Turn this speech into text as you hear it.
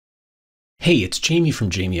Hey, it's Jamie from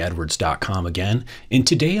jamieedwards.com again, and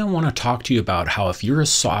today I want to talk to you about how if you're a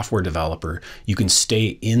software developer, you can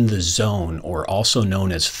stay in the zone, or also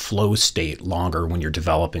known as flow state, longer when you're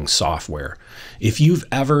developing software. If you've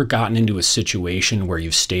ever gotten into a situation where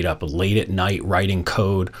you've stayed up late at night writing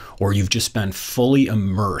code, or you've just been fully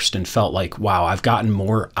immersed and felt like, wow, I've gotten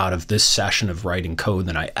more out of this session of writing code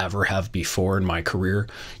than I ever have before in my career,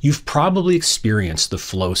 you've probably experienced the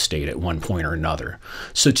flow state at one point or another.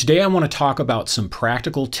 So today I want to talk about some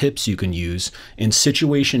practical tips you can use in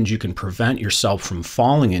situations you can prevent yourself from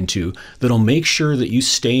falling into that'll make sure that you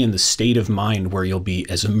stay in the state of mind where you'll be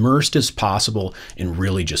as immersed as possible and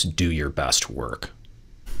really just do your best work.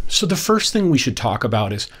 So the first thing we should talk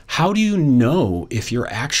about is, how do you know if you're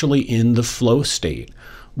actually in the flow state?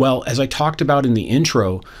 Well, as I talked about in the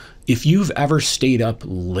intro, if you've ever stayed up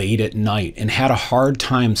late at night and had a hard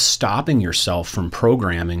time stopping yourself from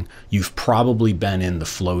programming, you've probably been in the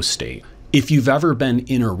flow state. If you've ever been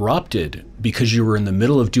interrupted because you were in the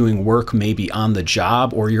middle of doing work, maybe on the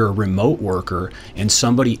job, or you're a remote worker and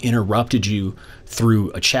somebody interrupted you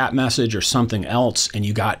through a chat message or something else, and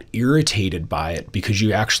you got irritated by it because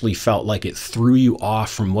you actually felt like it threw you off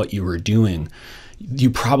from what you were doing,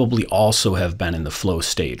 you probably also have been in the flow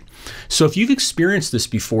state. So if you've experienced this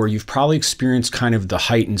before, you've probably experienced kind of the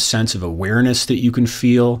heightened sense of awareness that you can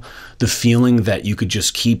feel, the feeling that you could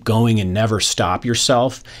just keep going and never stop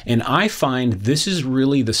yourself. And I find this is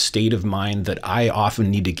really the state of mind that I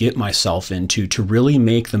often need to get myself into to really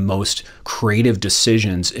make the most creative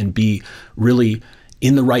decisions and be really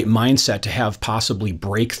in the right mindset to have possibly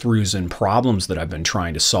breakthroughs and problems that I've been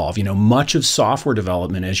trying to solve. You know, much of software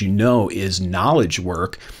development, as you know, is knowledge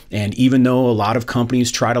work. And even though a lot of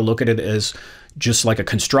companies try to look at it as just like a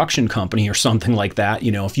construction company or something like that,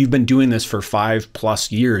 you know, if you've been doing this for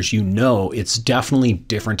 5+ years, you know it's definitely a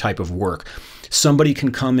different type of work. Somebody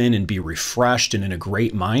can come in and be refreshed and in a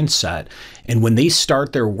great mindset. And when they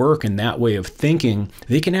start their work in that way of thinking,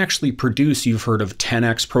 they can actually produce, you've heard of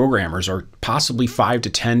 10x programmers, or possibly 5 to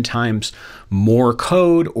 10 times more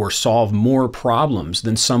code or solve more problems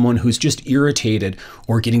than someone who's just irritated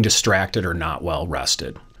or getting distracted or not well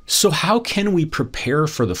rested. So how can we prepare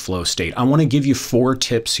for the flow state? I want to give you 4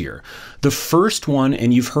 tips here. The first one,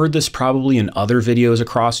 and you've heard this probably in other videos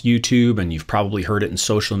across YouTube, and you've probably heard it in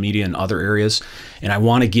social media and other areas, and I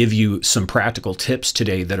want to give you some practical tips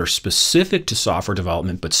today that are specific to software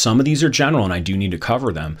development, but some of these are general and I do need to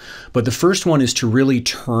cover them. But the first one is to really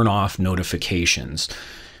turn off notifications.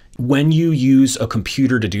 When you use a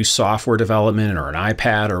computer to do software development, or an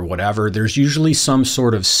iPad or whatever, there's usually some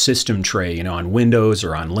sort of system tray, you know, on Windows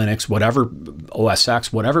or on Linux, whatever OS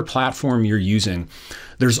X, whatever platform you're using.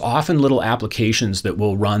 There's often little applications that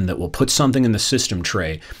will run that will put something in the system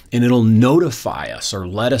tray, and it'll notify us or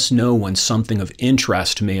let us know when something of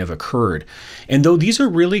interest may have occurred. And though these are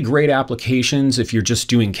really great applications if you're just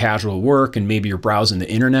doing casual work and maybe you're browsing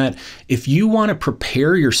the internet, if you want to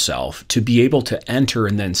prepare yourself to be able to enter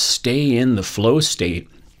and then stay in the flow state,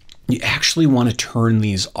 you actually want to turn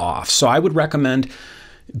these off. So I would recommend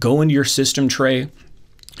go into your system tray,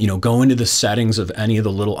 you know, go into the settings of any of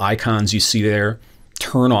the little icons you see there,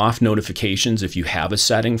 turn off notifications if you have a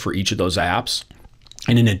setting for each of those apps.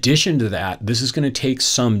 And in addition to that, this is going to take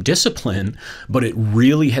some discipline, but it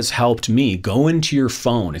really has helped me. Go into your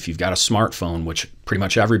phone, if you've got a smartphone, which pretty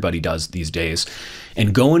much everybody does these days,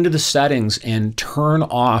 and go into the settings and turn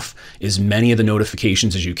off as many of the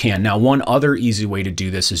notifications as you can. Now, one other easy way to do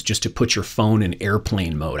this is just to put your phone in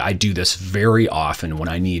airplane mode. I do this very often when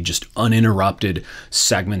I need just uninterrupted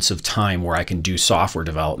segments of time where I can do software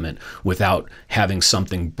development without having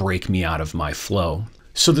something break me out of my flow.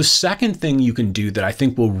 So the second thing you can do that I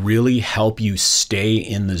think will really help you stay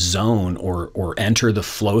in the zone or enter the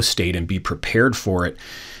flow state and be prepared for it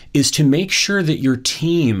is to make sure that your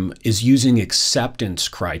team is using acceptance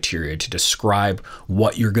criteria to describe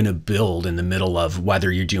what you're going to build in the middle of,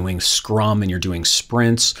 whether you're doing Scrum and you're doing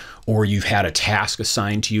sprints, or you've had a task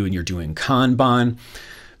assigned to you and you're doing Kanban.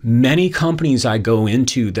 Many companies I go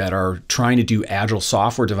into that are trying to do agile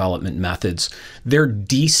software development methods, they're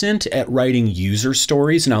decent at writing user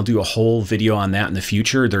stories, and I'll do a whole video on that in the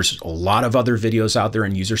future. There's a lot of other videos out there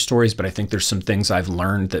in user stories, but I think there's some things I've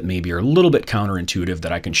learned that maybe are a little bit counterintuitive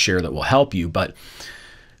that I can share that will help you. But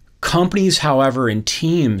companies, however, and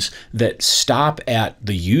teams that stop at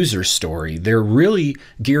the user story, they're really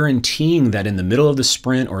guaranteeing that in the middle of the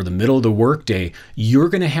sprint or the middle of the workday, you're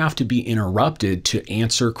going to have to be interrupted to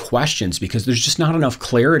answer questions because there's just not enough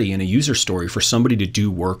clarity in a user story for somebody to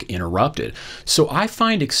do work interrupted. So I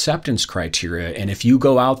find acceptance criteria, and if you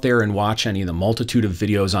go out there and watch any of the multitude of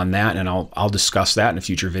videos on that, and I'll discuss that in a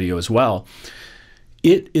future video as well,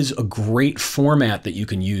 It is a great format that you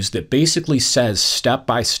can use that basically says step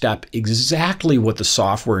by step exactly what the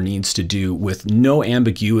software needs to do with no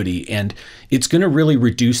ambiguity. And it's going to really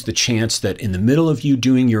reduce the chance that in the middle of you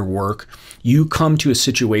doing your work, you come to a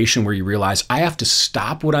situation where you realize, I have to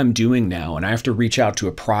stop what I'm doing now and I have to reach out to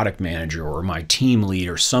a product manager or my team lead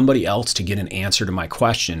or somebody else to get an answer to my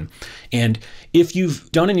question. And if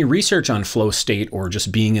you've done any research on flow state or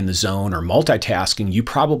just being in the zone or multitasking, you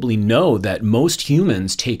probably know that most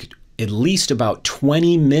humans take at least about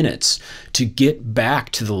 20 minutes to get back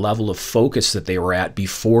to the level of focus that they were at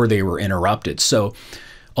before they were interrupted. So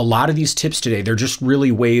a lot of these tips today, they're just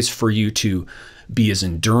really ways for you to be as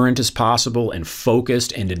endurant as possible and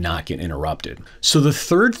focused and to not get interrupted. So the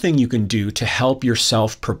third thing you can do to help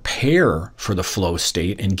yourself prepare for the flow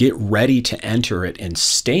state and get ready to enter it and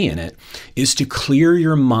stay in it is to clear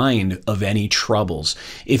your mind of any troubles.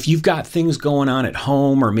 If you've got things going on at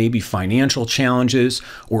home or maybe financial challenges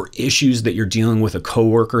or issues that you're dealing with a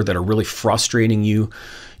coworker that are really frustrating you,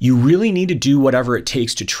 you really need to do whatever it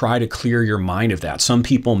takes to try to clear your mind of that. Some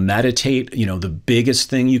people meditate. You know, the biggest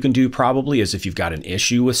thing you can do probably is if you've got an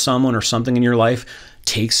issue with someone or something in your life,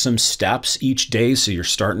 take some steps each day so you're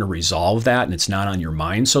starting to resolve that and it's not on your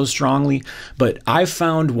mind so strongly. But I've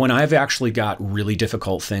found when I've actually got really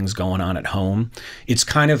difficult things going on at home, it's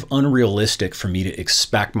kind of unrealistic for me to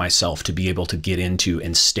expect myself to be able to get into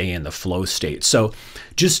and stay in the flow state. So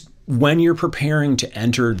just when you're preparing to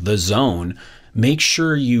enter the zone, make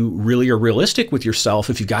sure you really are realistic with yourself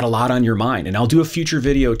if you've got a lot on your mind. And I'll do a future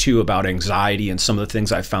video too about anxiety and some of the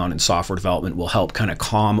things I've found in software development will help kind of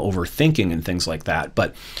calm overthinking and things like that.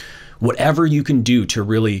 But whatever you can do to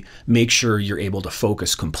really make sure you're able to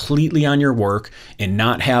focus completely on your work and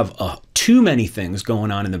not have too many things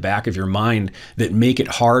going on in the back of your mind that make it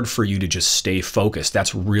hard for you to just stay focused.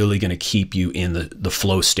 That's really going to keep you in the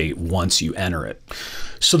flow state once you enter it.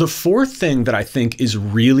 So the fourth thing that I think is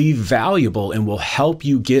really valuable and will help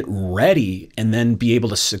you get ready and then be able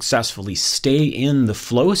to successfully stay in the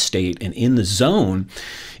flow state and in the zone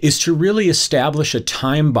is to really establish a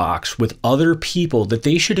time box with other people that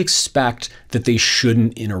they should expect that they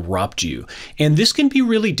shouldn't interrupt you. And this can be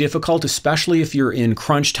really difficult, especially if you're in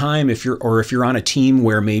crunch time, if you're on a team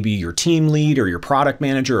where maybe your team lead or your product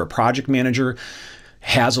manager or project manager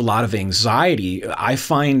has a lot of anxiety. I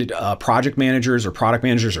find project managers or product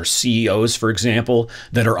managers or CEOs, for example,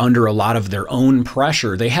 that are under a lot of their own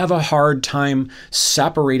pressure, they have a hard time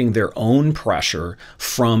separating their own pressure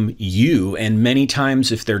from you. And many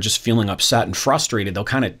times if they're just feeling upset and frustrated, they'll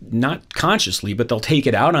kind of, not consciously, but they'll take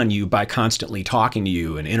it out on you by constantly talking to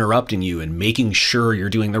you and interrupting you and making sure you're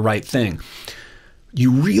doing the right thing. You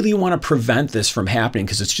really want to prevent this from happening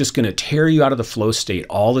because it's just going to tear you out of the flow state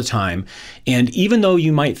all the time. And even though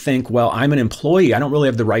you might think, well, I'm an employee, I don't really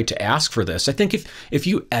have the right to ask for this. I think if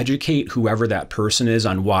you educate whoever that person is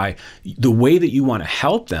on why the way that you want to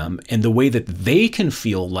help them and the way that they can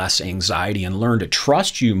feel less anxiety and learn to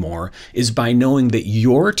trust you more is by knowing that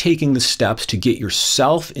you're taking the steps to get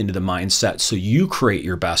yourself into the mindset so you create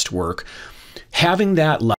your best work. Having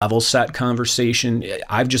that level set conversation,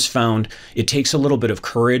 I've just found it takes a little bit of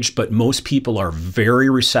courage, but most people are very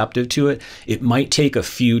receptive to it. It might take a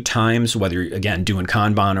few times, whether again, doing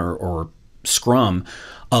Kanban or Scrum,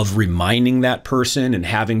 of reminding that person and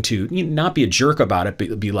having to not be a jerk about it,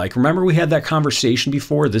 but be like, remember we had that conversation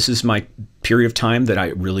before? This is my period of time that I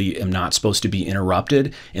really am not supposed to be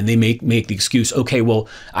interrupted. And they make the excuse, okay, well,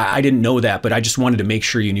 I didn't know that, but I just wanted to make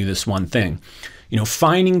sure you knew this one thing.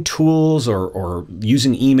 Finding tools or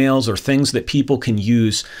using emails or things that people can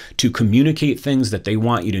use to communicate things that they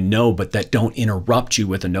want you to know, but that don't interrupt you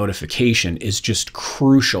with a notification is just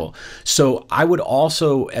crucial. So I would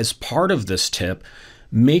also, as part of this tip,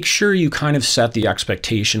 make sure you kind of set the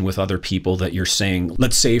expectation with other people that you're saying,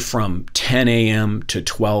 let's say from 10 a.m. to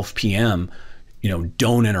 12 p.m.,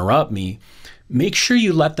 don't interrupt me. Make sure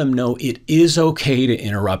you let them know it is okay to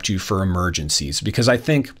interrupt you for emergencies, because I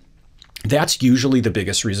think that's usually the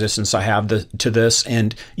biggest resistance I have to this.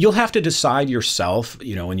 And you'll have to decide yourself,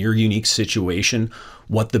 in your unique situation,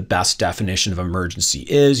 what the best definition of emergency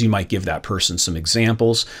is. You might give that person some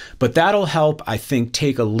examples, but that'll help, I think,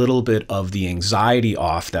 take a little bit of the anxiety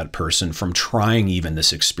off that person from trying even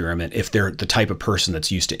this experiment if they're the type of person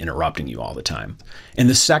that's used to interrupting you all the time.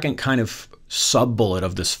 And the second kind of sub-bullet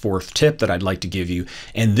of this fourth tip that I'd like to give you,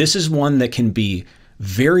 and this is one that can be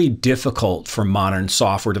very difficult for modern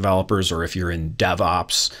software developers, or if you're in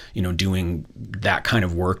DevOps, doing that kind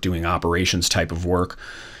of work, doing operations type of work,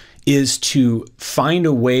 is to find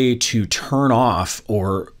a way to turn off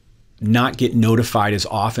or not get notified as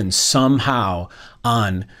often somehow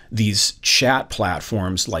on these chat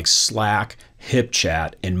platforms like Slack,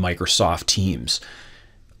 HipChat, and Microsoft Teams.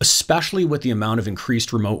 Especially with the amount of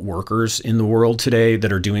increased remote workers in the world today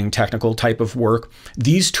that are doing technical type of work,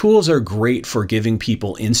 these tools are great for giving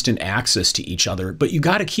people instant access to each other. But you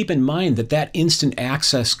got to keep in mind that that instant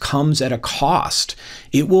access comes at a cost.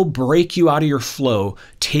 It will break you out of your flow,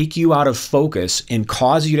 take you out of focus, and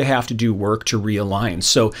cause you to have to do work to realign.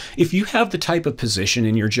 So if you have the type of position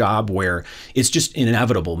in your job where it's just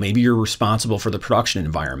inevitable, maybe you're responsible for the production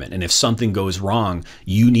environment, and if something goes wrong,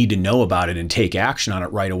 you need to know about it and take action on it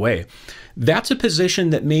right away. That's a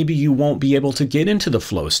position that maybe you won't be able to get into the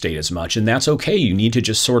flow state as much, and that's okay. You need to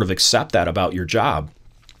just sort of accept that about your job.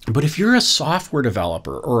 But if you're a software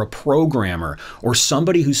developer or a programmer or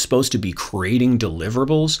somebody who's supposed to be creating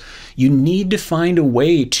deliverables, you need to find a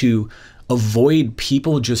way to avoid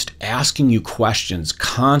people just asking you questions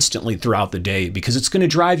constantly throughout the day, because it's going to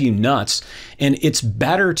drive you nuts. And it's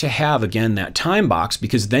better to have, again, that time box,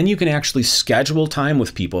 because then you can actually schedule time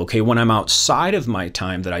with people. Okay, when I'm outside of my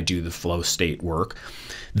time that I do the flow state work,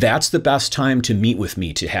 that's the best time to meet with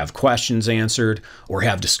me to have questions answered or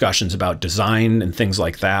have discussions about design and things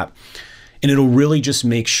like that. And it'll really just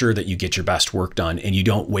make sure that you get your best work done and you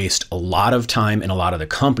don't waste a lot of time and a lot of the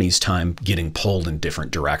company's time getting pulled in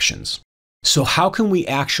different directions. So how can we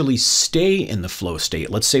actually stay in the flow state?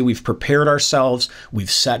 Let's say we've prepared ourselves, we've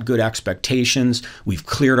set good expectations, we've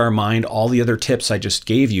cleared our mind, all the other tips I just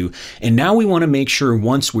gave you. And now we want to make sure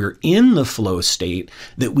once we're in the flow state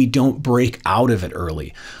that we don't break out of it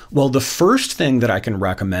early. Well, the first thing that I can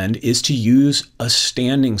recommend is to use a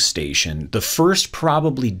standing station. The first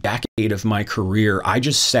probably decade of my career, I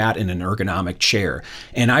just sat in an ergonomic chair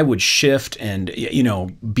and I would shift and,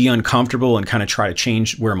 be uncomfortable and kind of try to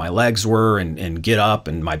change where my legs were and get up,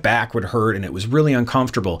 and my back would hurt and it was really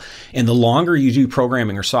uncomfortable. And the longer you do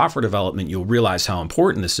programming or software development, you'll realize how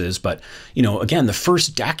important this is. But, again, the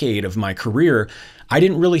first decade of my career, I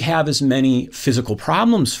didn't really have as many physical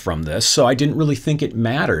problems from this, so I didn't really think it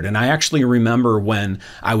mattered. And I actually remember when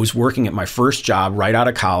I was working at my first job right out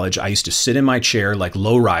of college, I used to sit in my chair like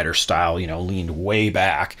lowrider style, leaned way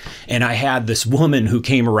back. And I had this woman who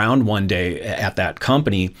came around one day at that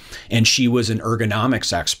company, and she was an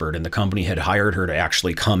ergonomics expert, and the company had hired her to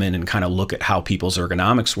actually come in and kind of look at how people's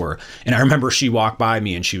ergonomics were. And I remember she walked by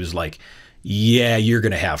me and she was like, "Yeah, you're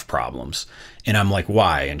going to have problems." And I'm like,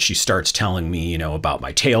 "Why?" And she starts telling me, about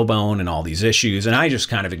my tailbone and all these issues. And I just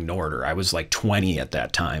kind of ignored her. I was like 20 at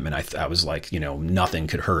that time. And I was like, nothing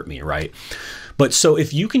could hurt me, right? But so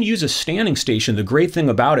if you can use a standing station, the great thing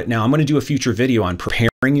about it, now I'm going to do a future video on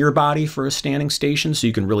preparing your body for a standing station so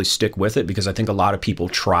you can really stick with it, because I think a lot of people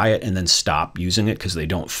try it and then stop using it because they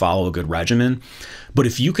don't follow a good regimen. But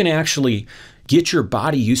if you can actually get your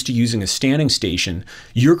body used to using a standing station,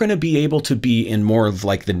 you're going to be able to be in more of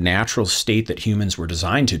like the natural state that humans were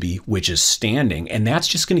designed to be, which is standing. And that's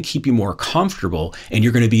just going to keep you more comfortable, and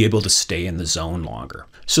you're going to be able to stay in the zone longer.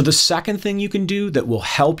 So the second thing you can do that will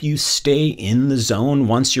help you stay in the zone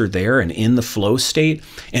once you're there and in the flow state,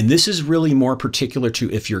 and this is really more particular to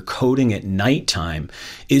if you're coding at nighttime,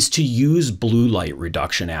 is to use blue light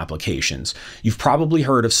reduction applications. You've probably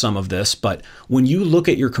heard of some of this, but when you look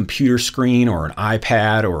at your computer screen or an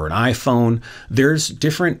iPad or an iPhone, there's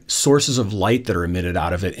different sources of light that are emitted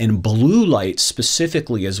out of it. And blue light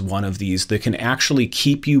specifically is one of these that can actually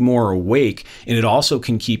keep you more awake, and it also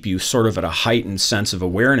can keep you sort of at a heightened sense of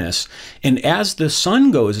awareness. And as the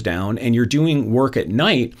sun goes down and you're doing work at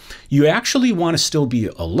night, you actually want to still be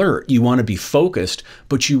alert. You want to be focused,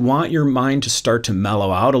 but you want your mind to start to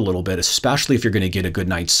mellow out a little bit, especially if you're going to get a good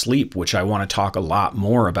night's sleep, which I want to talk a lot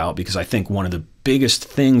more about, because I think one of the biggest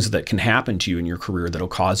things that can happen to you in your career that'll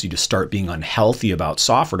cause you to start being unhealthy about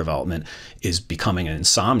software development is becoming an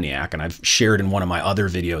insomniac. And I've shared in one of my other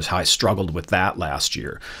videos how I struggled with that last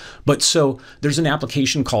year. But so there's an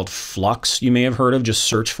application called Flux you may have heard of. Just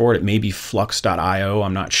search for it. It may be flux.io.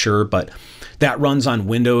 I'm not sure, but that runs on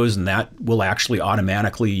Windows, and that will actually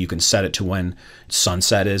automatically, you can set it to when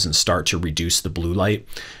sunset is and start to reduce the blue light.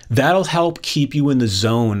 That'll help keep you in the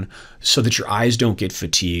zone so that your eyes don't get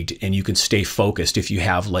fatigued and you can stay focused if you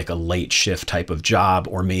have like a late shift type of job,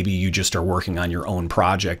 or maybe you just are working on your own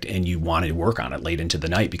project and you want to work on it late into the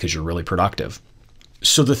night because you're really productive.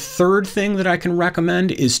 So the third thing that I can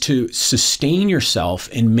recommend is to sustain yourself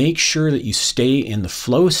and make sure that you stay in the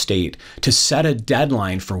flow state, to set a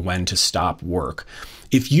deadline for when to stop work.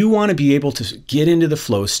 If you want to be able to get into the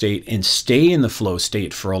flow state and stay in the flow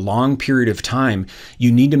state for a long period of time,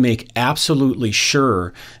 you need to make absolutely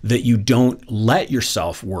sure that you don't let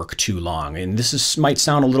yourself work too long. And this might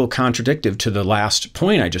sound a little contradictory to the last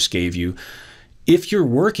point I just gave you. If you're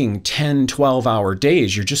working 10, 12-hour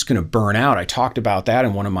days, you're just going to burn out. I talked about that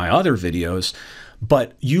in one of my other videos.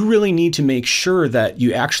 But you really need to make sure that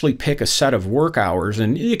you actually pick a set of work hours,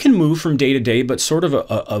 and it can move from day to day, but sort of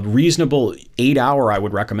a reasonable 8-hour, I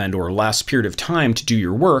would recommend, or less period of time to do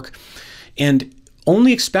your work. And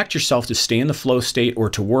only expect yourself to stay in the flow state or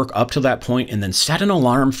to work up to that point, and then set an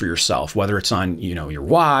alarm for yourself, whether it's on, your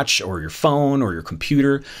watch or your phone or your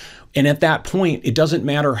computer. And at that point, it doesn't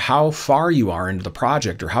matter how far you are into the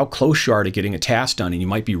project or how close you are to getting a task done. And you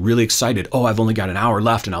might be really excited. Oh, I've only got an hour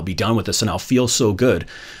left and I'll be done with this and I'll feel so good.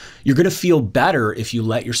 You're going to feel better if you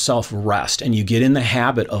let yourself rest and you get in the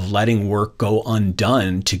habit of letting work go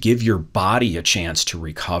undone to give your body a chance to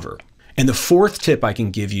recover. And the fourth tip I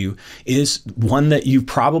can give you is one that you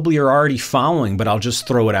probably are already following, but I'll just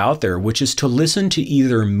throw it out there, which is to listen to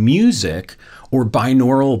either music or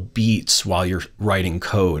binaural beats while you're writing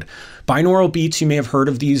code. Binaural beats, you may have heard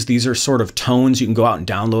of these. These are sort of tones. You can go out and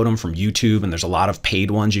download them from YouTube, and there's a lot of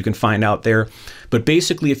paid ones you can find out there. But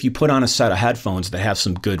basically, if you put on a set of headphones that have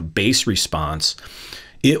some good bass response,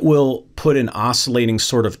 it will put an oscillating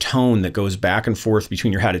sort of tone that goes back and forth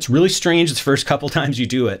between your head. It's really strange the first couple times you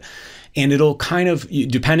do it. And it'll kind of,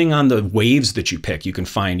 depending on the waves that you pick, you can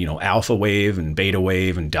find, alpha wave and beta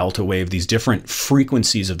wave and delta wave, these different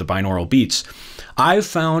frequencies of the binaural beats. I've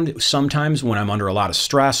found sometimes when I'm under a lot of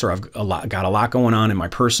stress or I've got a lot going on in my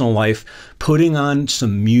personal life, putting on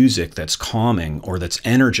some music that's calming or that's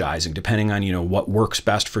energizing, depending on, what works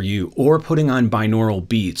best for you, or putting on binaural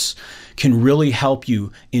beats can really help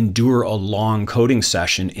you endure a long coding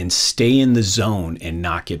session and stay in the zone and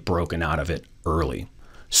not get broken out of it early.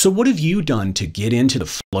 So what have you done to get into the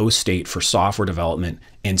flow state for software development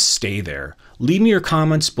and stay there? Leave me your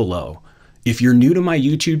comments below. If you're new to my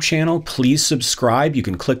YouTube channel, please subscribe. You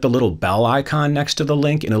can click the little bell icon next to the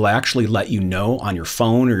link and it'll actually let you know on your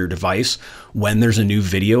phone or your device when there's a new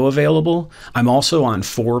video available. I'm also on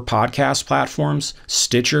 4 podcast platforms: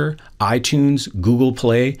 Stitcher, iTunes, Google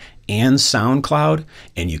Play, and SoundCloud,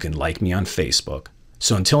 and you can like me on Facebook.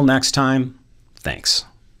 So until next time, thanks.